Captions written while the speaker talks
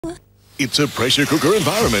It's a pressure cooker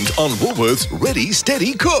environment on Woolworths Ready,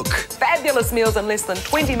 Steady, Cook. Fabulous meals in less than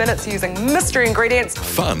 20 minutes using mystery ingredients.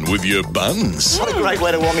 Fun with your buns. What a great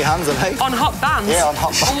way to warm your hands, eh? On hot buns. Yeah, on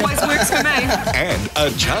hot buns. Always works for me. And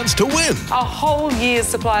a chance to win. A whole year's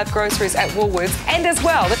supply of groceries at Woolworths. And as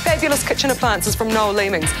well, the fabulous kitchen appliances from Noel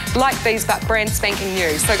Leemings. Like these, but brand spanking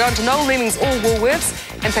new. So go into Noel Leemings or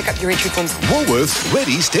Woolworths and pick up your entry forms. Woolworths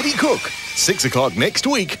Ready, Steady, Cook. 6 o'clock next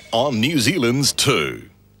week on New Zealand's 2.